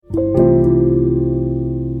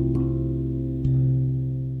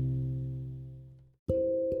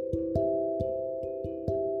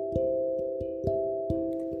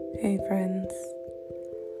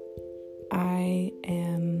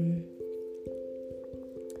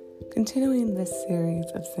continuing this series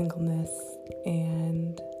of singleness,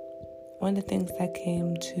 and one of the things that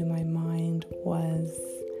came to my mind was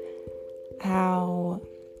how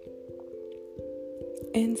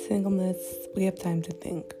in singleness we have time to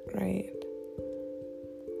think, right?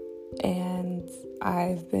 And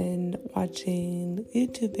I've been watching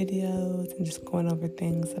YouTube videos and just going over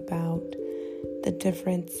things about the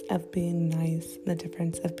difference of being nice, the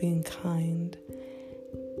difference of being kind.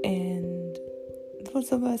 And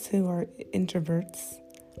those of us who are introverts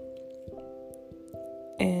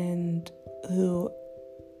and who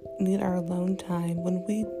need our alone time, when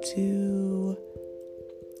we do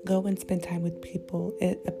go and spend time with people,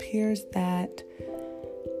 it appears that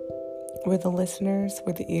we're the listeners,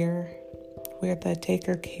 we're the ear, we're the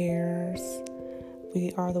taker cares,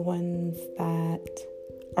 we are the ones that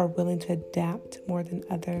are willing to adapt more than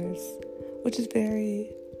others, which is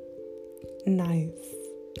very nice.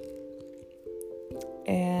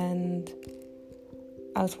 And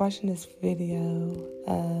I was watching this video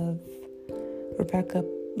of Rebecca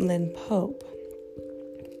Lynn Pope,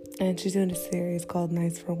 and she's doing a series called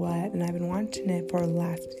Nice for What, and I've been watching it for the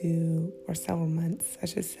last few or several months, I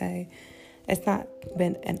should say. It's not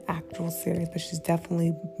been an actual series, but she's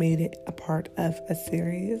definitely made it a part of a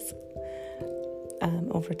series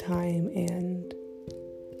over time. And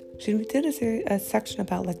she did a section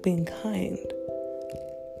about being kind.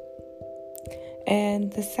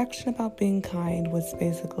 And the section about being kind was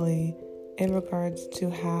basically in regards to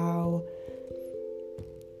how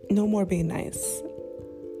no more being nice.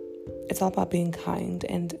 It's all about being kind.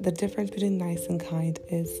 And the difference between nice and kind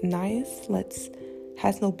is nice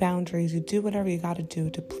has no boundaries. You do whatever you got to do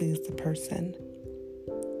to please the person.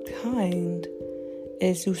 Kind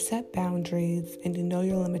is you set boundaries and you know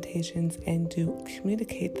your limitations and you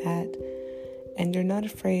communicate that, and you're not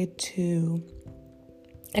afraid to,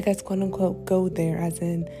 I guess, quote unquote, go there, as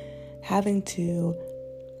in having to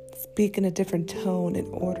speak in a different tone in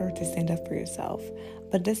order to stand up for yourself.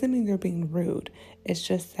 But it doesn't mean you're being rude. It's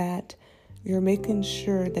just that you're making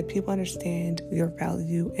sure that people understand your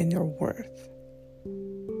value and your worth.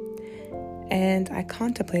 And I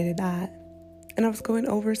contemplated that, and I was going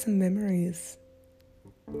over some memories,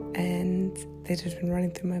 and they just been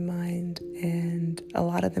running through my mind. And a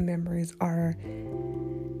lot of the memories are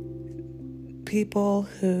people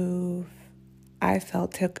who I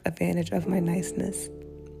felt took advantage of my niceness.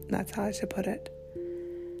 That's how I should put it.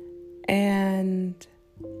 And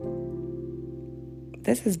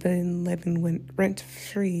this has been living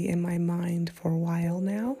rent-free in my mind for a while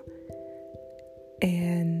now.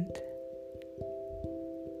 And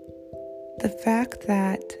the fact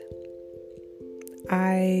that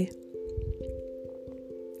I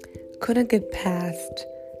couldn't get past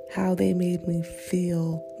how they made me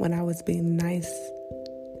feel when I was being nice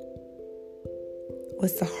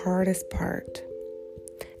was the hardest part.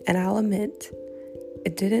 And I'll admit,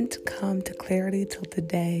 it didn't come to clarity till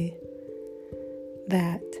today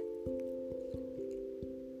that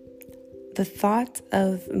the thought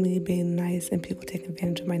of me being nice and people taking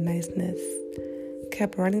advantage of my niceness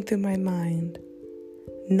kept running through my mind,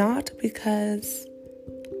 not because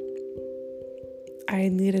I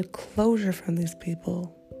needed closure from these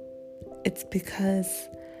people. It's because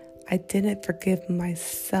I didn't forgive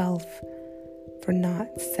myself for not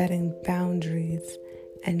setting boundaries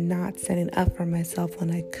and not setting up for myself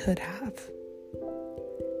when I could have.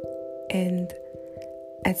 And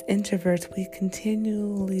as introverts, we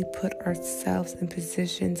continually put ourselves in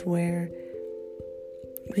positions where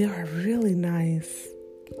we are really nice,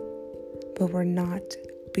 but we're not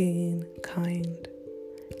being kind,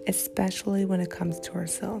 especially when it comes to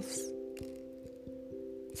ourselves.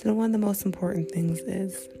 So one of the most important things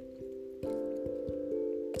is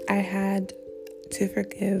I had to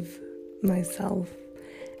forgive myself.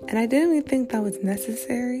 And I didn't even think that was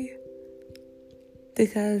necessary,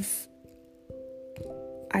 because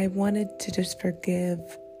I wanted to just forgive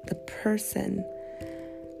the person,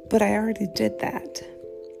 but I already did that.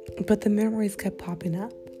 But the memories kept popping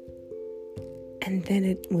up. And then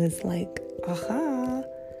it was like, aha,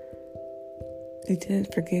 you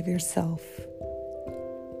didn't forgive yourself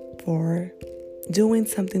for doing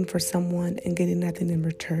something for someone and getting nothing in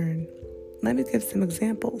return. Let me give some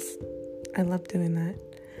examples. I love doing that.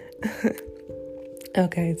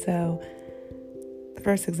 Okay, so the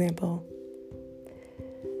first example.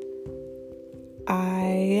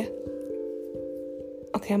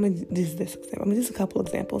 I'm going to use this example. I'm going to use a couple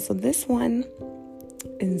examples. So this one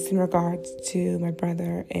is in regards to my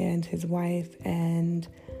brother and his wife, and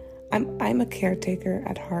I'm a caretaker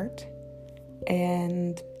at heart.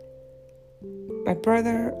 And my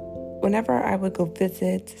brother, whenever I would go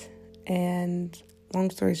visit and long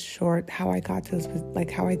story short, how I got to this,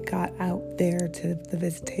 how I got out there to the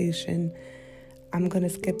visitation, I'm going to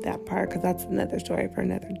skip that part because that's another story for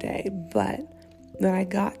another day. But when I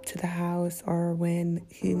got to the house, or when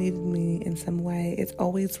he needed me in some way, it's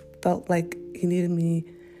always felt like he needed me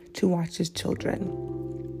to watch his children.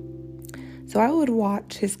 So I would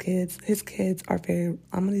watch his kids. His kids are very,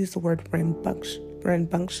 I'm going to use the word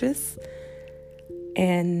rambunctious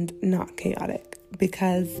and not chaotic,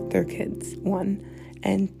 because they're kids, one.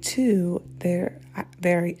 And two, they're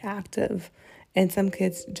very active. And some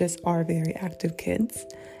kids just are very active kids.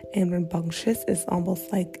 And rambunctious is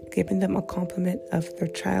almost like giving them a compliment of their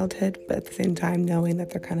childhood, but at the same time knowing that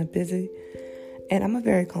they're kind of busy. And I'm a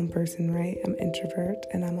very calm person, right? I'm introvert,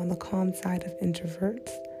 and I'm on the calm side of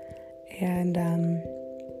introverts. And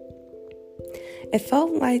it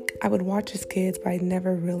felt like I would watch his kids, but I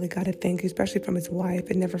never really got a thank you, especially from his wife.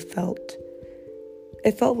 It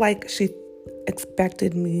felt like she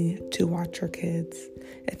expected me to watch her kids.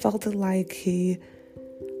 It felt like he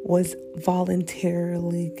was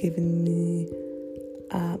voluntarily giving me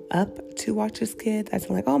up to watch his kids. I was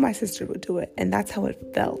like, oh, my sister would do it. And that's how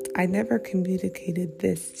it felt. I never communicated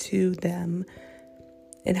this to them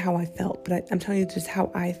and how I felt, but I'm telling you just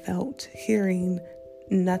how I felt, hearing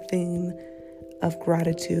nothing of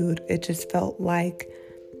gratitude. It just felt like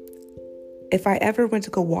if I ever went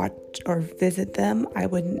to go watch or visit them, I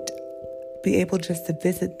wouldn't be able just to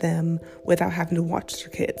visit them without having to watch their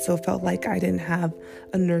kids. So it felt like I didn't have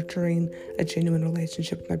a genuine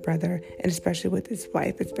relationship with my brother, and especially with his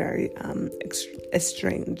wife. It's very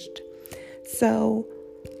estranged. So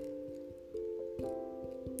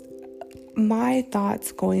my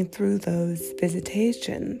thoughts going through those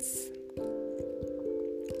visitations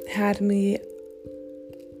had me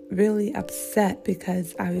really upset,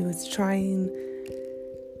 because I was trying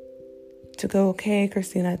to go, okay,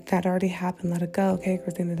 Christina, that already happened, let it go. Okay,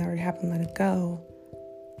 Christina, that already happened, let it go.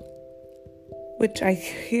 Which I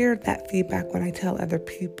hear that feedback when I tell other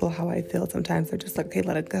people how I feel. Sometimes they're just like, okay,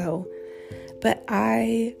 let it go. But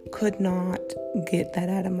I could not get that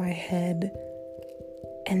out of my head.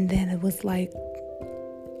 And then it was like,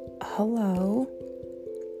 hello,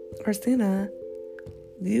 Christina,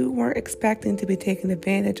 you weren't expecting to be taken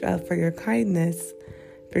advantage of for your kindness.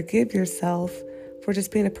 Forgive yourself for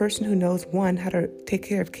just being a person who knows, one, how to take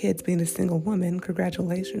care of kids, being a single woman.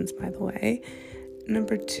 Congratulations, by the way.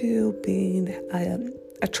 Number two, being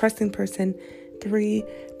a trusting person. Three,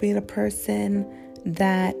 being a person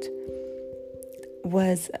that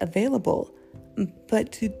was available.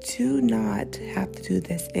 But you do not have to do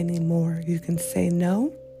this anymore. You can say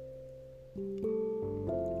no.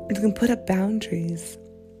 You can put up boundaries.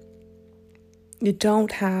 You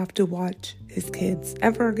don't have to watch his kids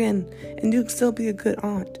ever again. And you can still be a good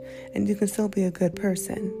aunt. And you can still be a good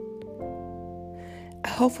person.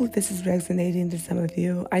 Hopefully this is resonating to some of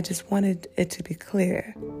you. I just wanted it to be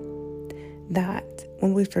clear that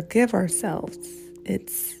when we forgive ourselves,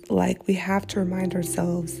 it's like we have to remind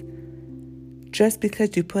ourselves, just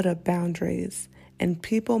because you put up boundaries and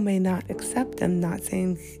people may not accept them, not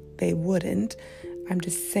saying they wouldn't, I'm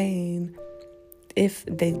just saying if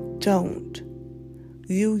they don't,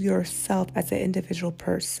 you yourself as an individual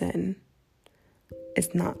person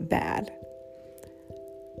is not bad.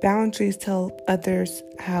 Boundaries tell others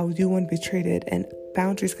how you want to be treated, and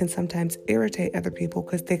boundaries can sometimes irritate other people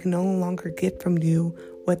because they can no longer get from you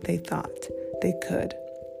what they thought they could.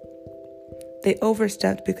 They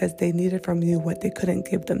overstepped because they needed from you what they couldn't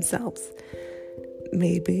give themselves.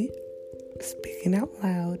 Maybe, speaking out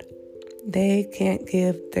loud, they can't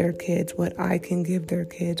give their kids what I can give their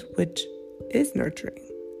kids, which is nurturing.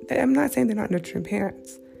 I'm not saying they're not nurturing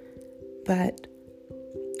parents, but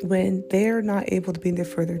when they're not able to be there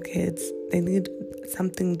for their kids, they need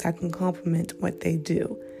something that can complement what they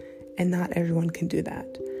do, and not everyone can do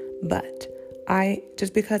that. But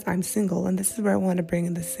just because I'm single, and this is where I want to bring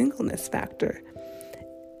in the singleness factor.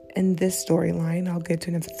 In this storyline, I'll get to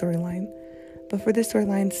another storyline, but for this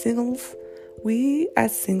storyline, singles, we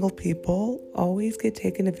as single people always get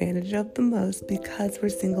taken advantage of the most because we're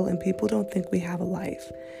single, and people don't think we have a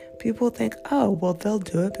life. People think, oh, well, they'll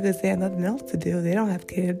do it because they have nothing else to do. They don't have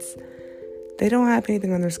kids. They don't have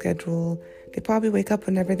anything on their schedule. They probably wake up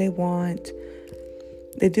whenever they want.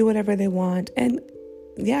 They do whatever they want. And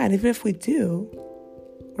yeah, and even if we do,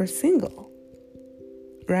 we're single,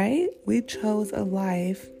 right? We chose a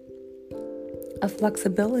life of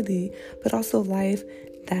flexibility, but also a life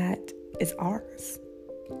that is ours,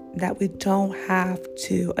 that we don't have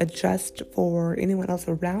to adjust for anyone else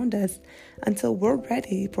around us until we're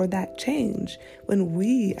ready for that change. When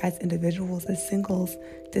we as individuals, as singles,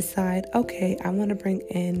 decide, okay, I want to bring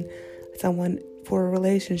in someone for a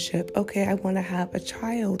relationship. Okay, I want to have a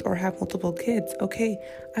child or have multiple kids. Okay,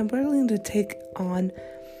 I'm willing to take on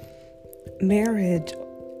marriage,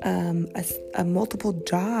 a multiple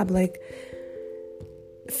job. Like,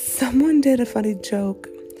 someone did a funny joke,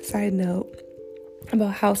 side note,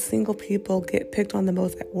 about how single people get picked on the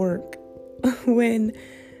most at work when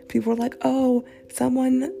people are like, oh,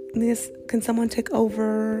 can someone take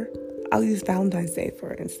over? I'll use Valentine's Day,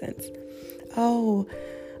 for instance. Oh,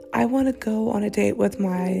 I want to go on a date with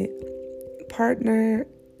my partner.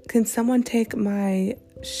 Can someone take my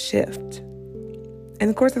shift? And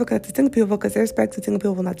of course, I look at the single people because they're expecting single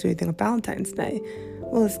people not to do anything on Valentine's Day.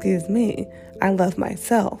 Well, excuse me. I love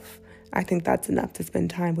myself. I think that's enough to spend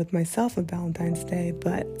time with myself on Valentine's Day,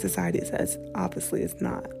 but society says obviously it's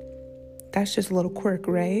not. That's just a little quirk,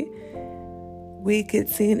 right? We get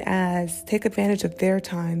seen as take advantage of their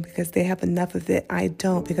time because they have enough of it. I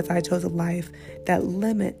don't, because I chose a life that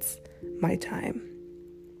limits my time.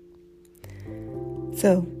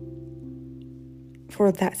 So,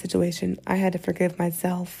 for that situation, I had to forgive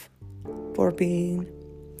myself for being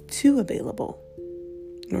too available,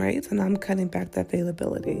 right? So now I'm cutting back the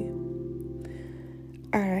availability.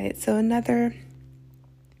 All right, so another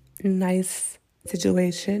nice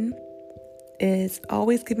situation is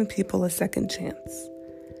always giving people a second chance.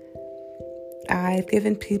 I've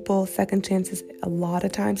given people second chances a lot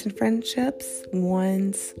of times in friendships,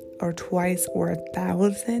 once or twice or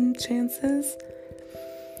 1,000 chances.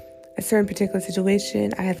 A certain particular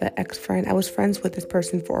situation, I have an ex-friend. I was friends with this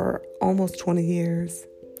person for almost 20 years.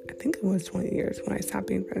 I think it was 20 years when I stopped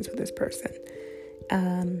being friends with this person.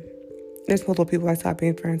 There's multiple people I stopped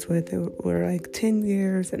being friends with who were like 10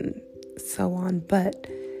 years and so on. But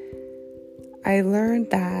I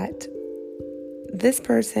learned that this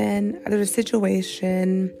person, there was a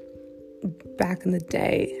situation back in the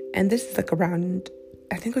day, and this is like around,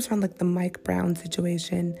 I think it was around like the Mike Brown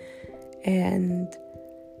situation, and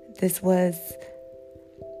this was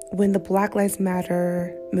when the Black Lives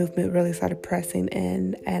Matter movement really started pressing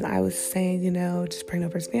in, and I was saying, just praying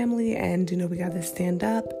over his family, and, we got to stand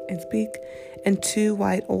up and speak, and two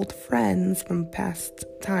white old friends from past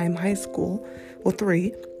time, high school, well,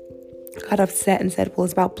 three, got upset and said, well,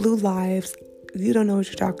 it's about blue lives. You don't know what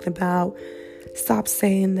you're talking about. Stop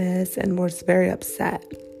saying this, and was very upset.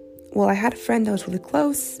 Well, I had a friend that was really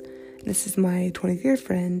close. This is my 20-year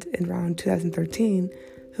friend in around 2013,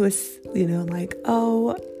 who was, like,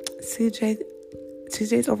 oh,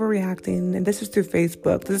 CJ's overreacting. And this was through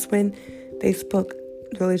Facebook. This is when Facebook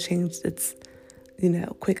really changed its,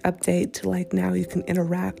 quick update to like now you can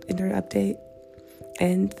interact in your update.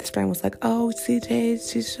 And this friend was like, oh,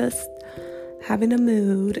 CJ, she's just having a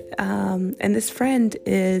mood. And this friend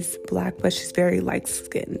is Black, but she's very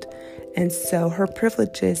light-skinned. And so her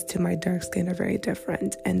privileges to my dark skin are very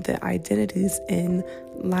different. And the identities in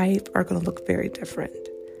life are going to look very different.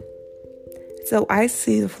 So I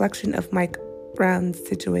see the reflection of Mike Brown's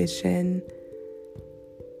situation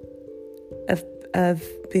of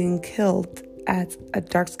being killed as a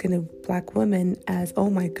dark-skinned Black woman as, oh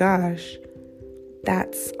my gosh,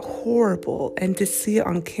 that's horrible. And to see it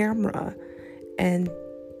on camera and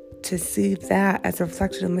to see that as a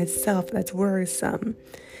reflection of myself, that's worrisome.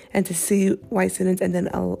 And to see white students, and then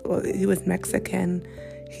he was Mexican,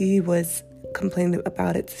 he was complaining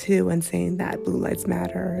about it too and saying that blue lives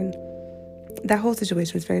matter. And that whole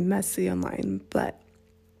situation was very messy online. But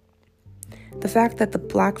the fact that the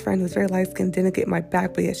Black friend who was very light-skinned didn't get my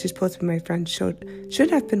back, but yet she's supposed to be my friend, should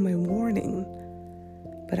have been my warning.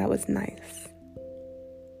 But I was nice.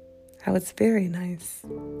 I was very nice.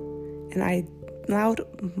 And I allowed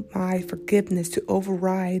my forgiveness to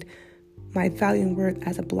override my value and worth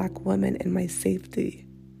as a Black woman and my safety.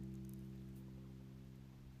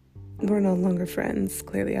 We're no longer friends.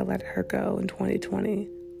 Clearly, I let her go in 2020.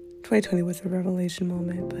 2020 was a revelation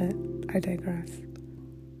moment, but I digress.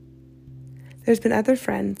 There's been other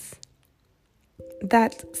friends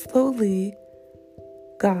that slowly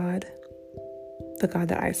God, the God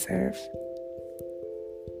that I serve,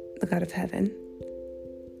 the God of heaven,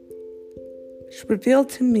 revealed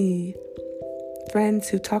to me friends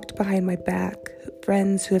who talked behind my back,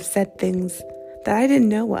 friends who have said things that I didn't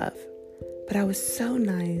know of, but I was so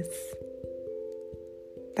nice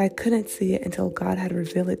that I couldn't see it until God had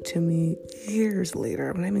revealed it to me years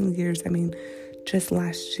later. When I mean years, I mean just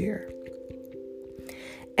last year.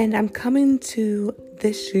 And I'm coming to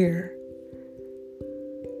this year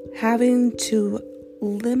having to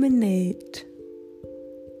eliminate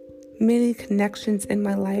many connections in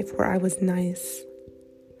my life where I was nice.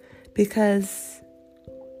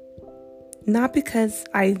 Not because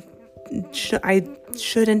I I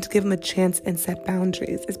shouldn't give them a chance and set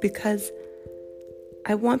boundaries is because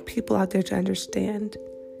I want people out there to understand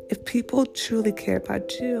if people truly care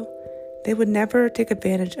about you, they would never take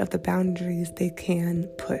advantage of the boundaries they can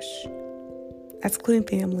push. That's including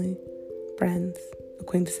family, friends,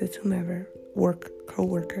 acquaintances, whomever,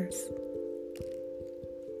 co-workers.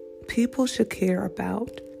 People should care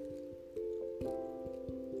about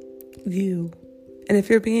you. And if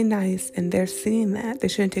you're being nice and they're seeing that, they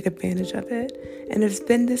shouldn't take advantage of it. And it's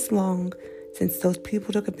been this long since those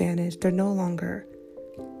people took advantage, they're no longer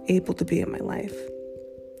able to be in my life.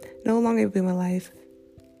 No longer able to be in my life.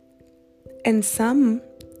 And some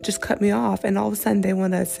just cut me off and all of a sudden they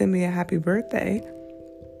want to send me a happy birthday.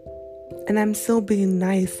 And I'm still being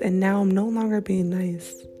nice, and now I'm no longer being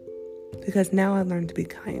nice because now I learned to be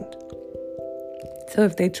kind. So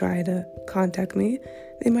if they try to contact me,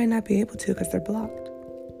 they might not be able to because they're blocked.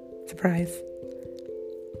 Surprise.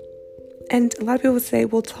 And a lot of people say,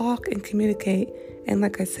 we'll talk and communicate. And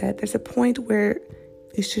like I said, there's a point where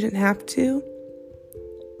you shouldn't have to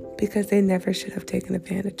because they never should have taken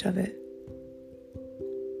advantage of it.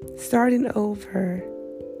 Starting over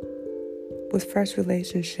with fresh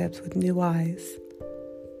relationships with new eyes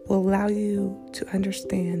will allow you to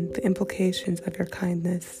understand the implications of your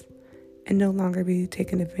kindness and no longer be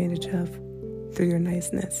taken advantage of through your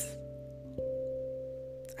niceness.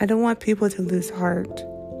 I don't want people to lose heart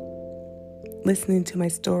listening to my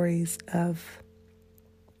stories of,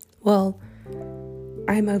 well,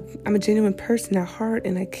 I'm a genuine person at heart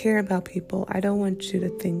and I care about people. I don't want you to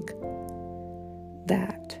think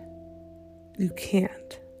that you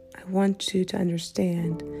can't. I want you to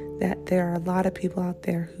understand that there are a lot of people out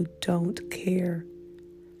there who don't care.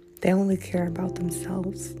 They only care about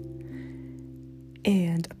themselves.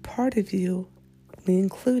 And a part of you, me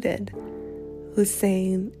included, who's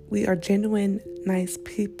saying we are genuine, nice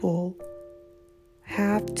people,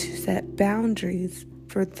 have to set boundaries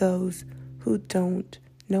for those who don't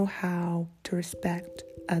know how to respect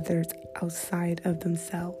others outside of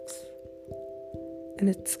themselves. And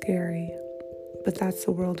it's scary, but that's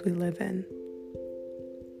the world we live in.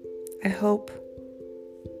 I hope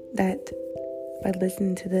that by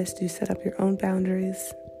listening to this, you set up your own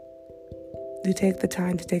boundaries. You take the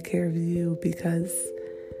time to take care of you, because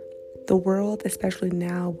the world, especially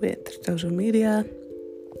now with social media,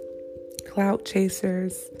 clout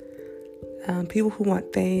chasers, people who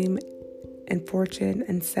want fame and fortune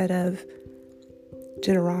instead of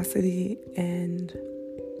generosity and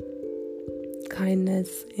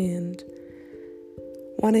kindness and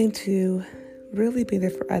wanting to really be there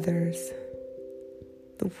for others.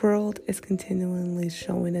 The world is continually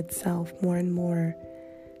showing itself more and more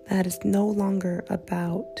that it's no longer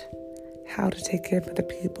about how to take care of other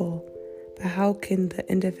people, but how can the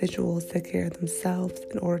individuals take care of themselves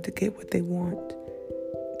in order to get what they want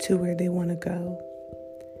to where they want to go.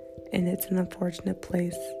 And it's an unfortunate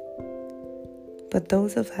place. But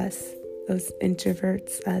those of us, those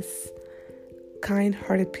introverts, us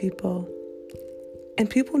kind-hearted people, and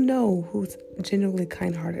people know who's genuinely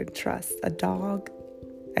kind-hearted, trust. A dog,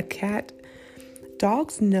 a cat,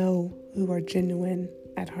 dogs know who are genuine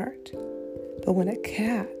at heart. But when a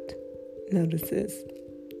cat notices,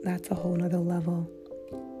 that's a whole nother level.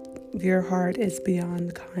 Your heart is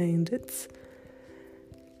beyond kind.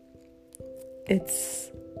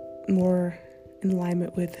 It's more in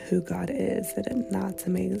alignment with who God is, and that's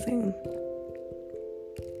amazing.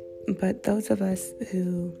 But those of us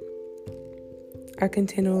who are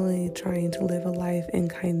continually trying to live a life in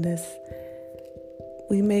kindness,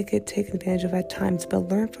 we may get taken advantage of at times, but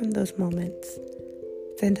learn from those moments.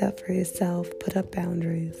 Stand up for yourself, put up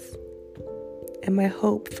boundaries. And my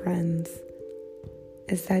hope, friends,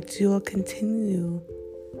 is that you will continue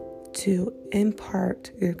to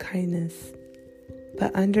impart your kindness,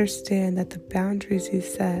 but understand that the boundaries you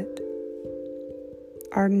set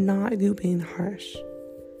are not you being harsh.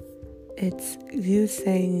 It's you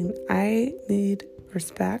saying, I need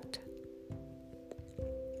respect,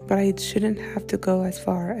 but I shouldn't have to go as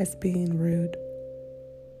far as being rude.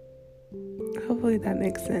 Hopefully that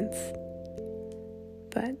makes sense.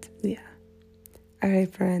 But yeah. All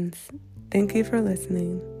right, friends. Thank you for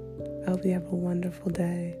listening. I hope you have a wonderful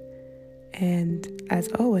day. And as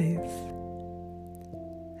always,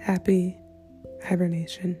 happy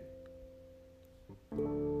hibernation.